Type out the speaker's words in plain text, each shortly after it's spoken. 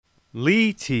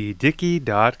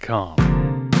LeeTDickey.com.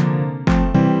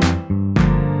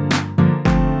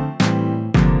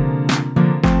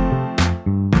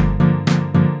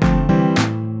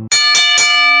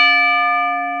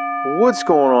 What's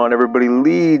going on, everybody?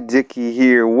 Lee Dickey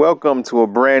here. Welcome to a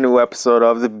brand new episode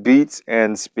of the Beats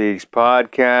and Speaks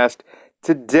podcast.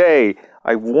 Today,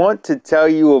 I want to tell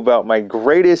you about my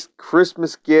greatest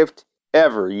Christmas gift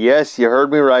ever. Yes, you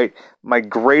heard me right. My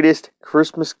greatest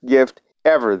Christmas gift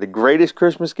ever. The greatest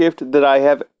Christmas gift that I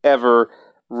have ever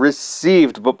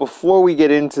received. But before we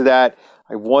get into that,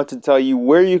 I want to tell you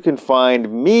where you can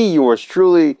find me, yours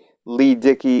truly, Lee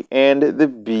Dickey, and the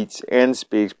Beats and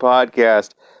Speaks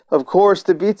podcast. Of course,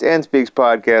 the Beats and Speaks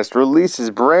podcast releases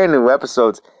brand new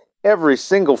episodes every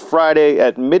single Friday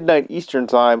at midnight Eastern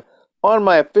Time on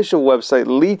my official website,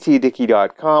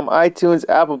 LeeTDickey.com, iTunes,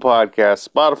 Apple Podcasts,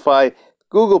 Spotify,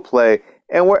 Google Play,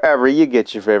 and wherever you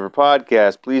get your favorite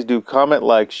podcast. Please do comment,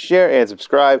 like, share, and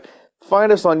subscribe. Find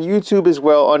us on YouTube as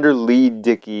well under Lee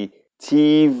Dickey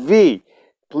TV.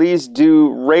 Please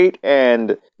do rate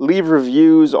and leave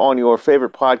reviews on your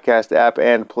favorite podcast app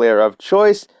and player of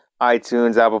choice.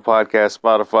 iTunes, Apple Podcasts,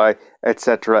 Spotify,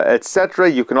 etc., etc.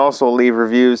 You can also leave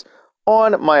reviews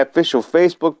on my official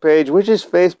Facebook page, which is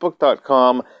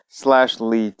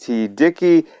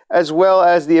facebook.com/LeeTDickey, as well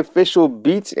as the official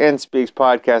Beats and Speaks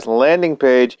podcast landing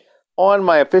page on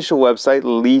my official website,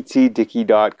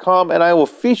 LeeTDickey.com, and I will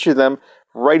feature them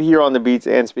right here on the Beats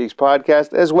and Speaks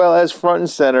podcast, as well as front and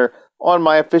center on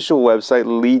my official website,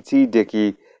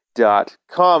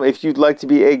 LeeTDickey.com. If you'd like to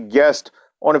be a guest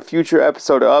on a future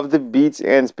episode of the Beats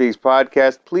and Speaks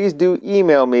podcast, please do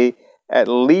email me at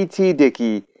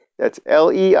LeeTDickey, that's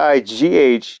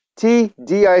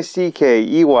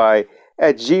LeightTDickey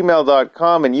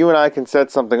 @gmail.com, and you and I can set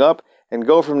something up and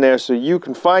go from there so you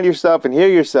can find yourself and hear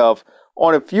yourself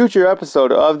on a future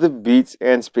episode of the Beats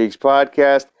and Speaks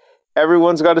podcast.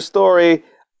 Everyone's got a story.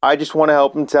 I just want to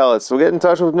help them tell it. So get in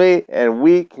touch with me and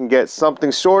we can get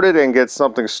something sorted and get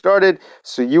something started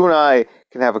so you and I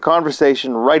can have a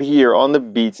conversation right here on the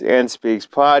Beats and Speaks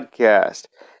podcast.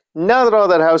 Now that all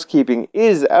that housekeeping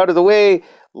is out of the way,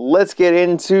 let's get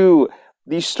into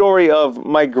the story of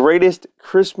my greatest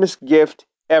Christmas gift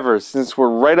ever. Since we're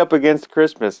right up against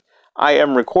Christmas, I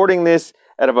am recording this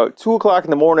at about 2 o'clock in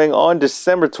the morning on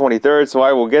December 23rd, so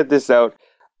I will get this out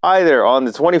either on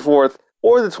the 24th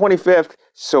or the 25th,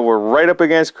 so we're right up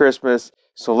against Christmas.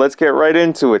 So let's get right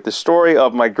into it. The story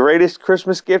of my greatest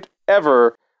Christmas gift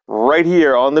ever, right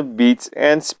here on the Beats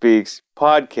and Speaks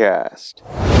podcast.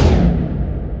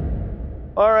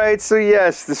 Alright, so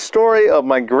yes, the story of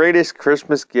my greatest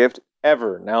Christmas gift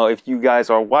ever. Now, if you guys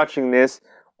are watching this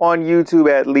on YouTube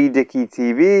at Lee Dickey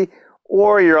TV,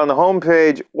 or you're on the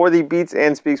homepage or the Beats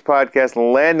and Speaks podcast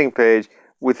landing page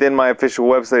within my official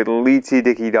website,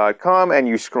 LeeTDickey.com, and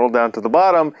you scroll down to the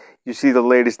bottom, you see the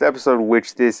latest episode,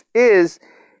 which this is,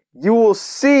 you will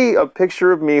see a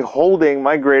picture of me holding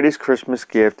my greatest Christmas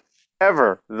gift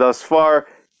ever. Thus far,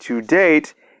 to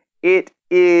date, it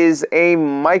is a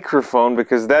microphone,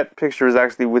 because that picture is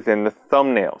actually within the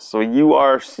thumbnail. So you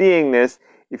are seeing this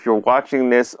if you're watching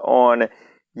this on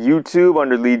YouTube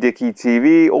under Lee Dickey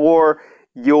TV, or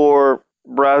you're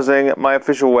browsing my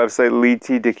official website,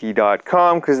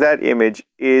 LeeTDickey.com, because that image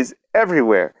is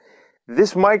everywhere.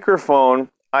 This microphone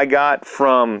I got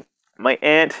from my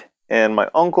aunt and my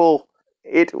uncle.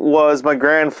 It was my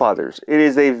grandfather's. It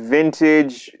is a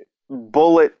vintage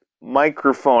bullet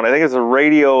microphone. I think it's a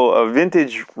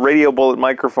vintage radio bullet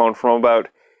microphone from about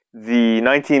the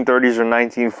 1930s or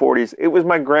 1940s. It was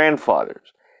my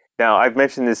grandfather's. Now, I've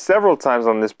mentioned this several times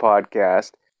on this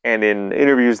podcast and in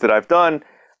interviews that I've done.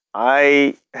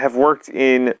 I have worked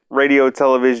in radio,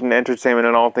 television, entertainment,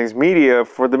 and all things media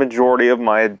for the majority of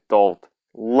my adult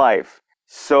life.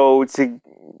 So to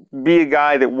be a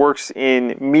guy that works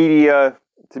in media,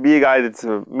 to be a guy that's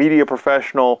a media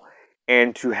professional,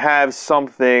 and to have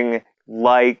something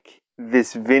like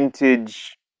this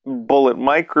vintage bullet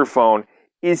microphone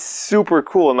is super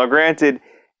cool. Now, granted,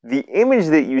 the image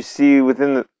that you see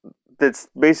that's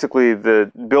basically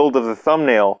the build of the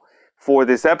thumbnail for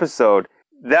this episode,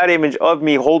 that image of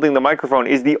me holding the microphone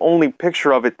is the only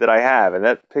picture of it that I have, and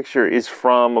that picture is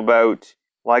from about,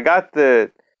 well, I got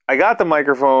the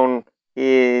microphone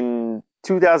in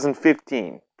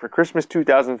 2015, for Christmas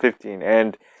 2015,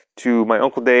 and to my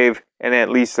Uncle Dave and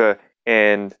Aunt Lisa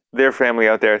and their family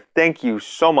out there, thank you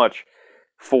so much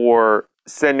for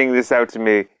sending this out to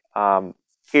me.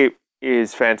 It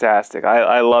is fantastic.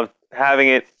 I love having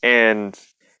it, and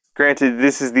granted,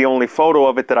 this is the only photo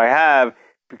of it that I have,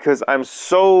 because I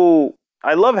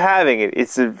love having it.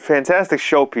 It's a fantastic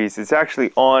showpiece. It's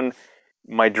actually on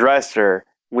my dresser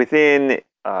within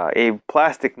a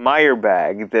plastic Meyer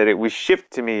bag that it was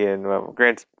shipped to me in. Well,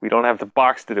 granted, we don't have the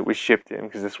box that it was shipped in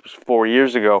because this was 4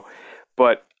 years ago,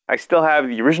 but I still have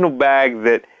the original bag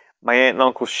that my aunt and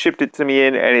uncle shipped it to me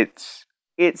in, and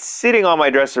it's sitting on my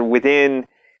dresser within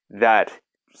that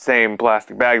same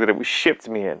plastic bag that it was shipped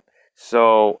to me in.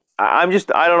 So I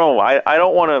don't know. I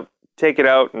don't want to take it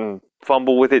out and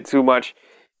fumble with it too much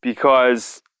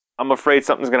because I'm afraid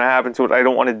something's going to happen to it. I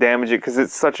don't want to damage it because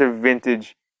it's such a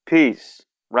vintage piece,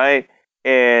 right?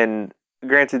 And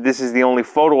granted, this is the only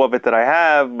photo of it that I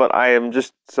have, but I am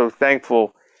just so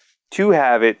thankful to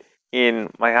have it in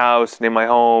my house and in my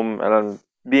home. And I'm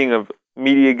being a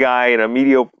media guy and a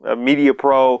media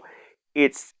pro.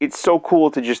 It's so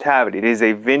cool to just have it. It is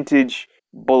a vintage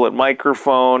bullet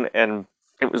microphone, and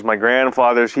it was my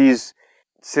grandfather's. He's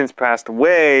since passed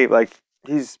away. Like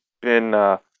he's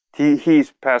been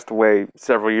he's passed away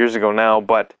several years ago now,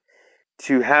 but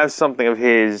to have something of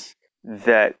his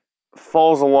that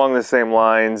falls along the same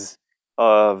lines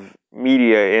of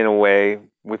media in a way,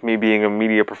 with me being a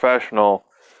media professional,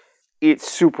 it's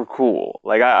super cool.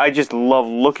 Like I just love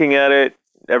looking at it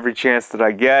every chance that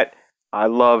I get. I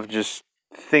love just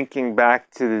thinking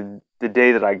back to the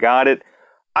day that I got it.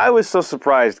 I was so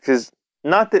surprised because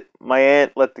not that my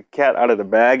aunt let the cat out of the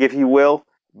bag, if you will,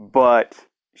 but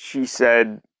she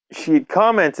said she had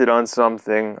commented on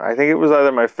something. I think it was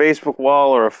either my Facebook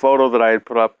wall or a photo that I had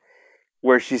put up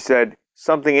where she said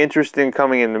something interesting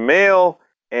coming in the mail,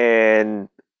 and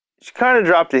she kind of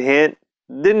dropped a hint.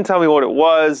 Didn't tell me what it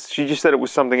was. She just said it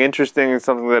was something interesting and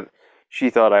something that she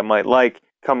thought I might like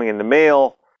coming in the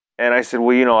mail. And I said,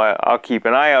 well, I'll keep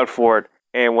an eye out for it.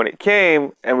 And when it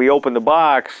came and we opened the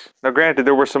box, now granted,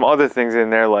 there were some other things in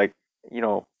there like,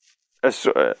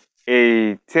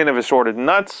 a tin of assorted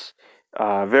nuts,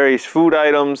 various food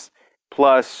items,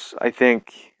 plus I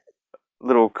think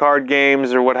little card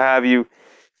games or what have you,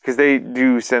 because they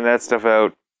do send that stuff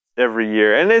out every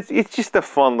year. And it's just a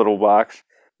fun little box.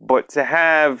 But to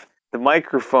have the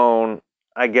microphone,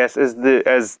 I guess,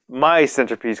 as my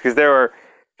centerpiece, because there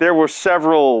were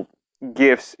several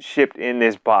gifts shipped in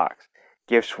this box.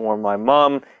 Gifts for my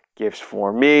mom, gifts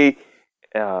for me,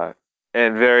 and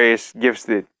various gifts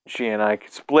that she and I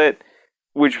could split,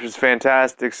 which was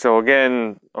fantastic. So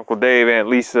again, Uncle Dave, Aunt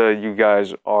Lisa, you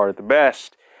guys are the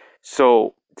best.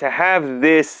 So to have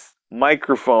this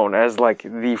microphone as like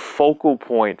the focal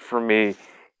point for me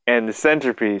and the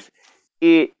centerpiece,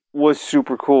 it was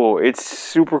super cool. It's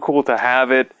super cool to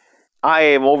have it. I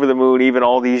am over the moon even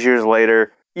all these years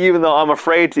later, even though I'm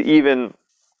afraid to even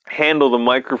handle the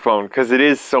microphone because it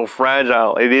is so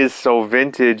fragile. It is so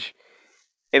vintage.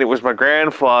 And it was my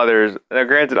grandfather's. Now,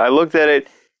 granted, I looked at it.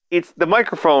 The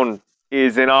microphone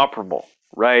is inoperable,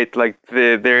 right? Like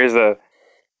there's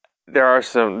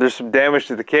some damage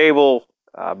to the cable,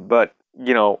 but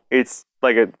it's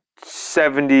like a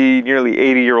 70, nearly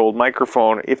 80-year-old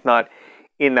microphone, if not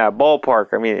in that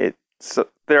ballpark. I mean,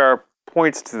 there are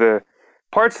parts of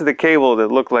the cable that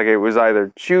look like it was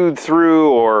either chewed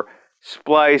through or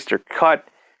spliced or cut,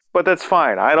 but that's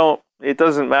fine. It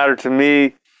doesn't matter to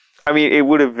me. I mean, it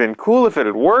would have been cool if it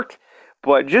had worked,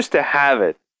 but just to have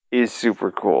it is super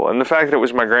cool. And the fact that it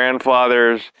was my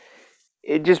grandfather's,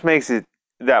 it just makes it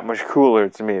that much cooler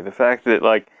to me. The fact that,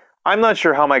 like, I'm not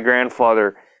sure how my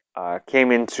grandfather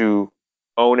came into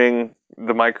owning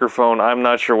the microphone. I'm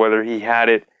not sure whether he had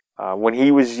it when he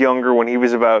was younger, when he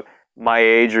was about my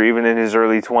age, or even in his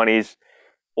early 20s,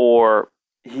 or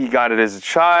he got it as a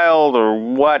child, or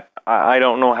what. I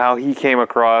don't know how he came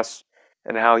across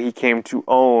and how he came to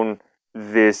own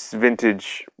this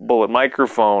vintage bullet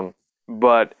microphone,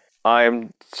 but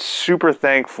I'm super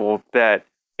thankful that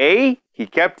A, he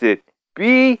kept it,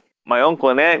 B, my uncle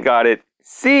and aunt got it,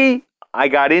 C, I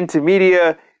got into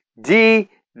media, D,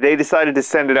 they decided to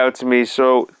send it out to me.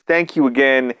 So thank you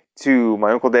again to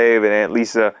my Uncle Dave and Aunt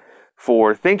Lisa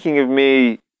for thinking of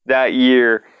me that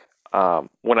year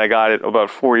when I got it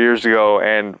about 4 years ago,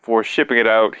 and for shipping it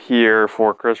out here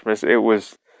for Christmas. It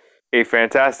was a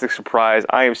fantastic surprise.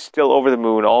 I am still over the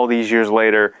moon all these years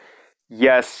later.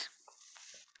 Yes,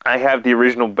 I have the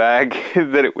original bag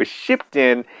that it was shipped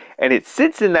in, and it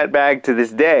sits in that bag to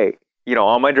this day,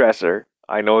 on my dresser.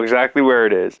 I know exactly where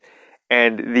it is.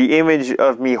 And the image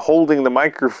of me holding the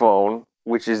microphone,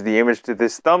 which is the image to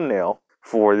this thumbnail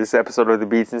for this episode of the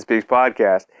Beats and Speaks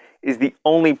podcast, is the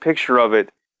only picture of it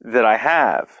that I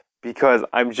have, because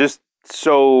I'm just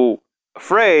so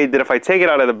afraid that if I take it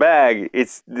out of the bag,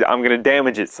 I'm going to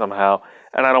damage it somehow,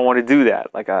 and I don't want to do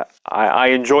that. Like I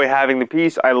enjoy having the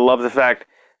piece. I love the fact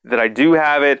that I do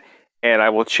have it, and I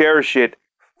will cherish it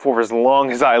for as long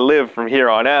as I live from here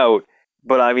on out.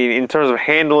 But I mean, in terms of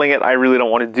handling it, I really don't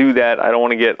want to do that. I don't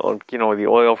want to get, the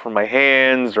oil from my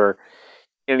hands or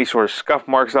any sort of scuff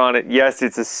marks on it. Yes,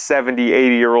 it's a 70,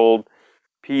 80-year-old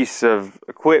piece of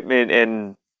equipment,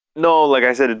 and no, like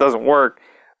I said, it doesn't work,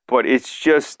 but it's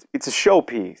a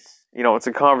showpiece. It's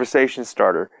a conversation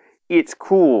starter. It's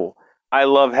cool. I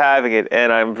love having it,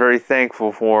 and I'm very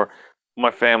thankful for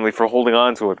my family for holding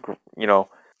on to it.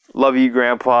 Love you,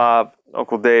 Grandpa,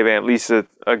 Uncle Dave, Aunt Lisa.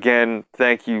 Again,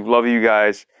 thank you. Love you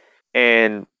guys.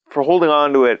 And for holding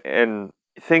on to it and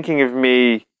thinking of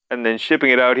me and then shipping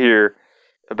it out here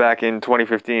back in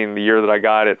 2015, the year that I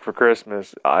got it for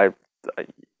Christmas.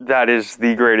 That is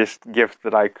the greatest gift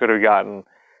that I could have gotten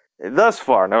thus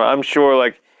far. Now, I'm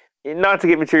sure, not to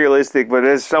get materialistic, but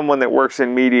as someone that works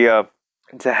in media,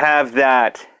 to have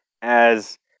that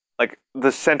as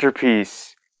the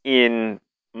centerpiece in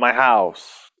my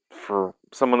house for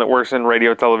someone that works in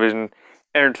radio, television,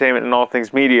 entertainment, and all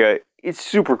things media, it's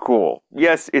super cool.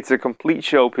 Yes, it's a complete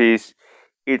showpiece.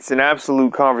 It's an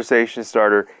absolute conversation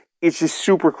starter. It's just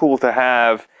super cool to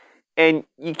have, and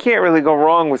you can't really go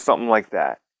wrong with something like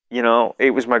that.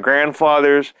 It was my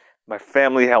grandfather's. My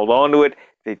family held on to it.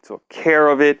 They took care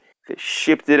of it. They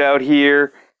shipped it out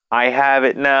here. I have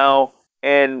it now,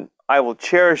 and I will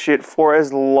cherish it for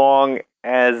as long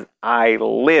as I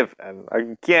live. And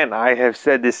again, I have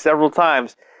said this several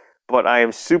times, but I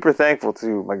am super thankful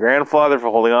to my grandfather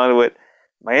for holding on to it,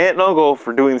 my aunt and uncle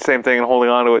for doing the same thing and holding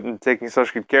on to it and taking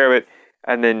such good care of it,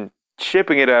 and then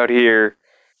shipping it out here.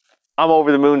 I'm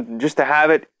over the moon just to have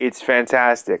it. It's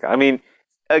fantastic. I mean,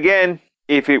 again,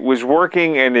 if it was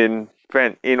working and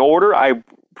in order, I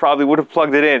probably would have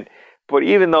plugged it in. But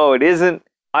even though it isn't,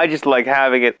 I just like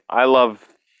having it. I love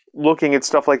looking at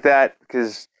stuff like that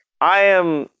because I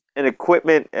am an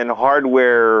equipment and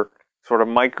hardware sort of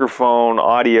microphone,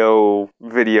 audio,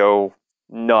 video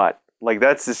nut.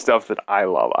 That's the stuff that I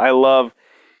love. I love,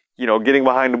 getting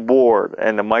behind a board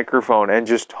and a microphone and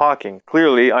just talking.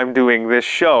 Clearly, I'm doing this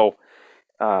show.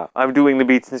 I'm doing the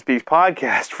Beats and Speaks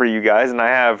podcast for you guys, and I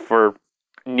have for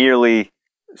nearly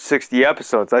 60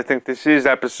 episodes. I think this is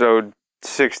episode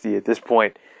 60 at this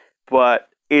point. But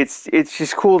it's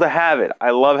just cool to have it.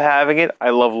 I love having it. I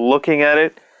love looking at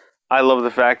it. I love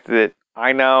the fact that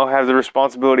I now have the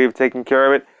responsibility of taking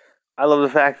care of it. I love the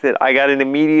fact that I got into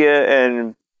media,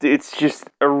 and it's just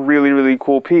a really, really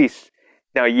cool piece.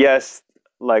 Now, yes,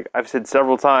 like I've said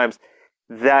several times,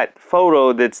 that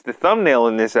photo that's the thumbnail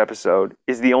in this episode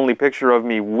is the only picture of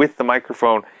me with the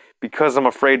microphone because I'm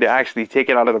afraid to actually take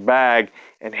it out of the bag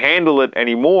and handle it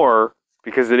anymore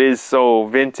because it is so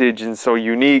vintage and so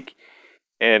unique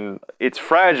and it's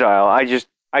fragile.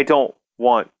 I don't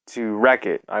want to wreck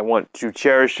it. I want to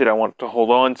cherish it. I want to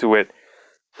hold on to it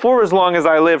for as long as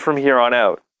I live from here on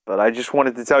out. But I just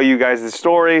wanted to tell you guys the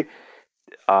story,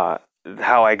 how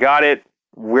I got it,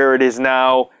 where it is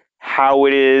now, how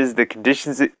it is, the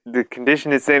condition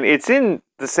it's in. It's in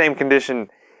the same condition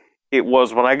it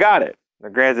was when I got it. Now,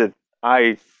 granted,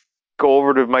 I go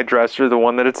over to my dresser, the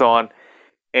one that it's on,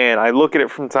 and I look at it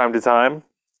from time to time,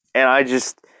 and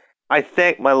I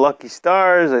thank my lucky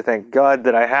stars. I thank God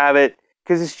that I have it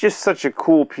because it's just such a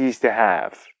cool piece to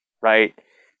have, right?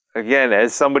 Again,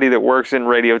 as somebody that works in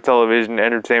radio, television,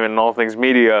 entertainment, and all things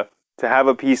media, to have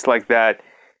a piece like that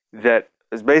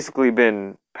has basically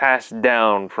been passed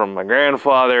down from my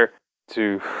grandfather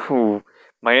to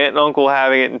my aunt and uncle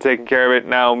having it and taking care of it.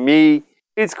 Now me,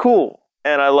 it's cool,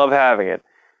 and I love having it.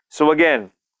 So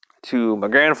again, to my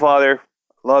grandfather,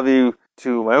 love you.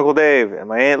 To my Uncle Dave and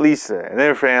my Aunt Lisa and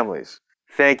their families,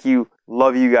 thank you.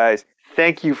 Love you guys.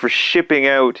 Thank you for shipping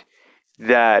out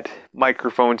that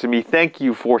microphone to me. Thank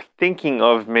you for thinking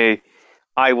of me.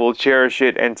 I will cherish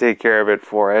it and take care of it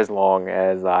for as long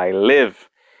as I live.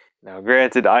 Now,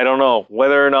 granted, I don't know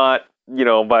whether or not,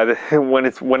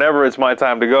 whenever it's my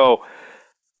time to go,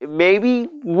 maybe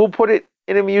we'll put it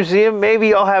in a museum.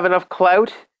 Maybe I'll have enough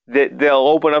clout that they'll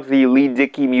open up the Lee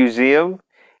Dickey Museum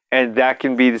and that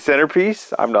can be the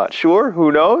centerpiece. I'm not sure.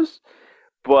 Who knows?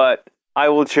 But I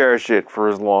will cherish it for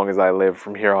as long as I live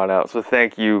from here on out. So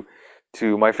thank you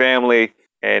to my family.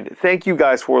 And thank you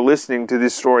guys for listening to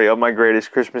this story of my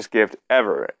greatest Christmas gift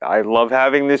ever. I love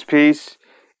having this piece.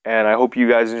 And I hope you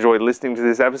guys enjoyed listening to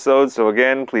this episode. So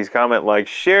again, please comment, like,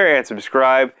 share, and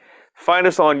subscribe. Find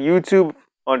us on YouTube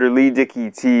under Lee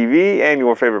Dickey TV and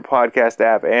your favorite podcast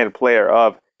app and player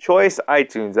of choice,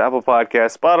 iTunes, Apple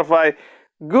Podcasts, Spotify,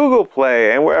 Google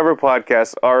Play, and wherever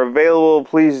podcasts are available.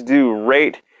 Please do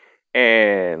rate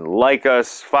and like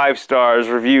us, 5 stars,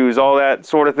 reviews, all that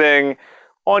sort of thing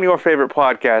on your favorite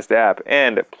podcast app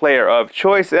and player of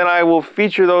choice. And I will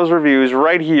feature those reviews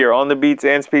right here on the Beats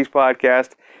and Speaks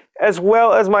podcast as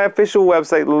well as my official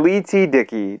website,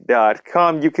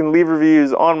 leetdicky.com. You can leave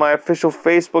reviews on my official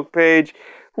Facebook page,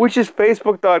 which is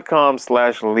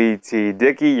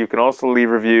facebook.com/leetdicky. You can also leave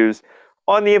reviews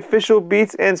on the official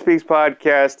Beats and Speaks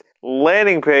podcast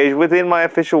landing page within my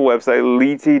official website,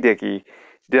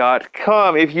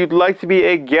 leetdicky.com. If you'd like to be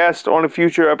a guest on a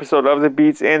future episode of the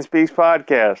Beats and Speaks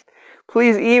podcast,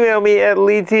 please email me at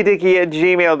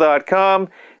leetdicky@gmail.com,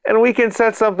 and we can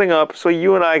set something up so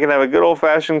you and I can have a good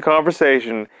old-fashioned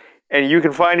conversation, and you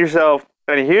can find yourself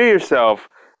and hear yourself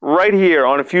right here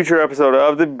on a future episode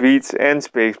of the Beats and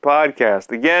Speaks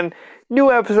podcast. Again,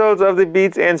 new episodes of the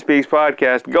Beats and Speaks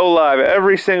podcast go live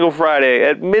every single Friday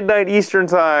at midnight Eastern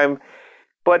Time.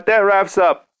 But that wraps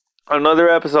up another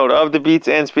episode of the Beats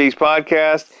and Speaks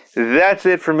podcast. That's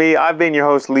it for me. I've been your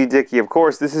host, Lee Dickey. Of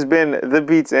course, this has been the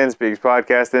Beats and Speaks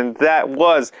podcast, and that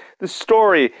was the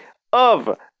story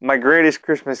of my greatest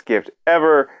Christmas gift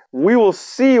ever. We will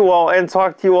see you all and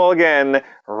talk to you all again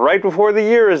right before the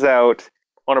year is out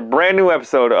on a brand new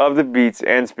episode of the Beats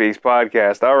and Speaks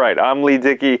podcast. All right, I'm Lee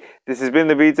Dickey. This has been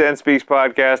the Beats and Speaks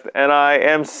podcast, and I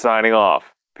am signing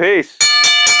off. Peace.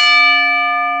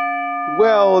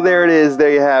 Well, there it is.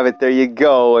 There you have it. There you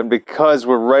go. And because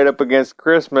we're right up against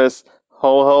Christmas,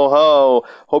 ho, ho, ho.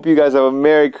 Hope you guys have a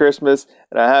Merry Christmas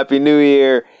and a Happy New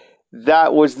Year.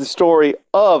 That was the story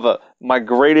of my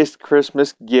greatest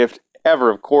Christmas gift ever.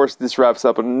 Of course, this wraps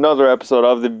up another episode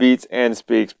of the Beats and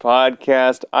Speaks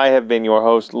podcast. I have been your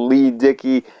host, Lee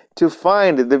Dickey. To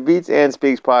find the Beats and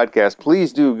Speaks podcast,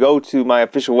 please do go to my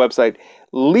official website,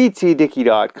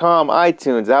 leetdicky.com,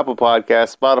 iTunes, Apple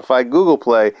Podcasts, Spotify, Google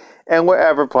Play, and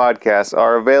wherever podcasts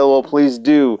are available. Please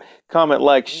do comment,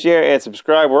 like, share, and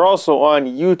subscribe. We're also on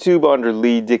YouTube under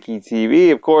Lee Dickey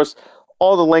TV. Of course,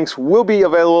 all the links will be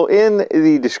available in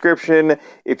the description.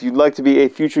 If you'd like to be a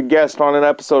future guest on an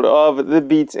episode of the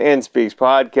Beats and Speaks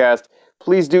podcast,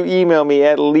 please do email me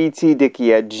at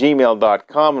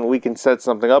leetdicky@gmail.com, and we can set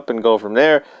something up and go from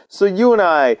there. So you and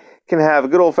I can have a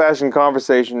good old-fashioned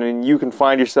conversation, and you can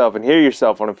find yourself and hear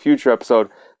yourself on a future episode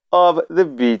of the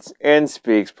Beats and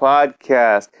Speaks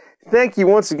podcast. Thank you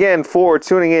once again for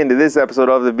tuning in to this episode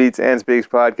of the Beats and Speaks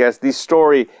podcast, the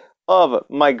story of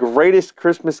my greatest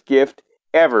Christmas gift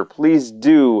ever. Please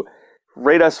do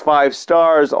rate us 5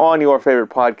 stars on your favorite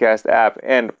podcast app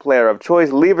and player of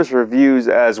choice. Leave us reviews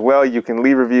as well. You can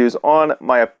leave reviews on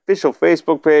my official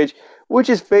Facebook page, which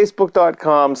is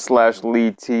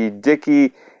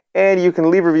facebook.com/leetdicky. And you can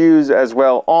leave reviews as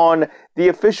well on the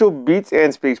official Beats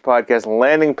and Speaks podcast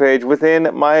landing page within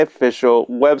my official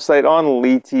website on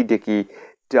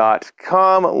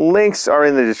leetdicky.com. Links are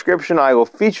in the description. I will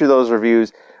feature those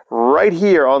reviews right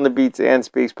here on the Beats and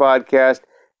Speaks podcast,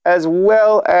 as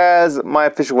well as my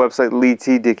official website,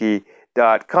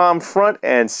 leetdicky.com. Front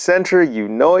and center, you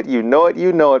know it, you know it,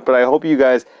 you know it. But I hope you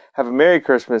guys have a Merry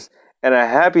Christmas and a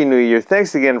Happy New Year.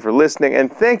 Thanks again for listening,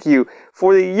 and thank you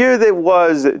for the year that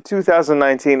was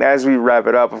 2019 as we wrap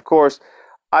it up. Of course,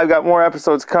 I've got more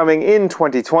episodes coming in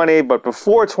 2020, but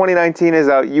before 2019 is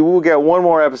out, you will get one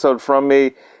more episode from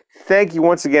me. Thank you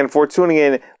once again for tuning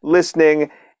in,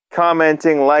 listening,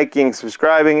 commenting, liking,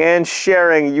 subscribing, and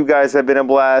sharing. You guys have been a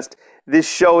blast. This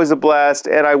show is a blast,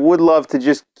 and I would love to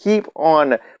just keep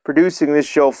on producing this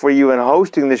show for you and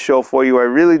hosting this show for you. I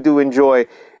really do enjoy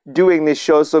doing this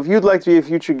show. So if you'd like to be a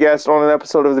future guest on an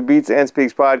episode of the Beats and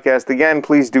Speaks podcast, again,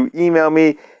 please do email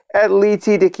me at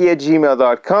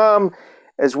leetdicky@gmail.com,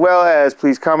 as well as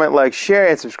please comment, like, share,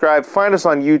 and subscribe. Find us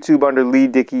on YouTube under Lee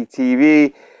Dickey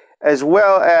TV, as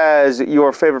well as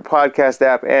your favorite podcast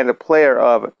app and a player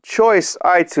of choice,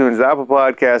 iTunes, Apple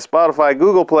Podcasts, Spotify,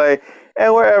 Google Play,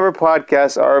 and wherever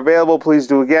podcasts are available. Please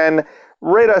do again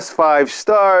rate us 5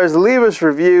 stars, leave us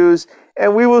reviews,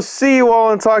 and we will see you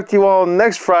all and talk to you all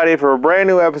next Friday for a brand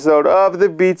new episode of the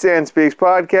Beats and Speaks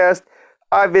podcast.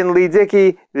 I've been Lee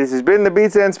Dickey. This has been the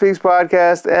Beats and Speaks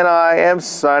podcast, and I am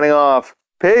signing off.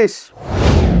 Peace.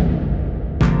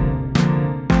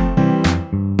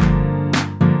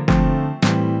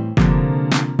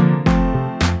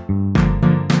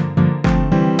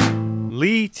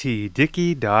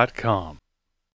 leetdicky.com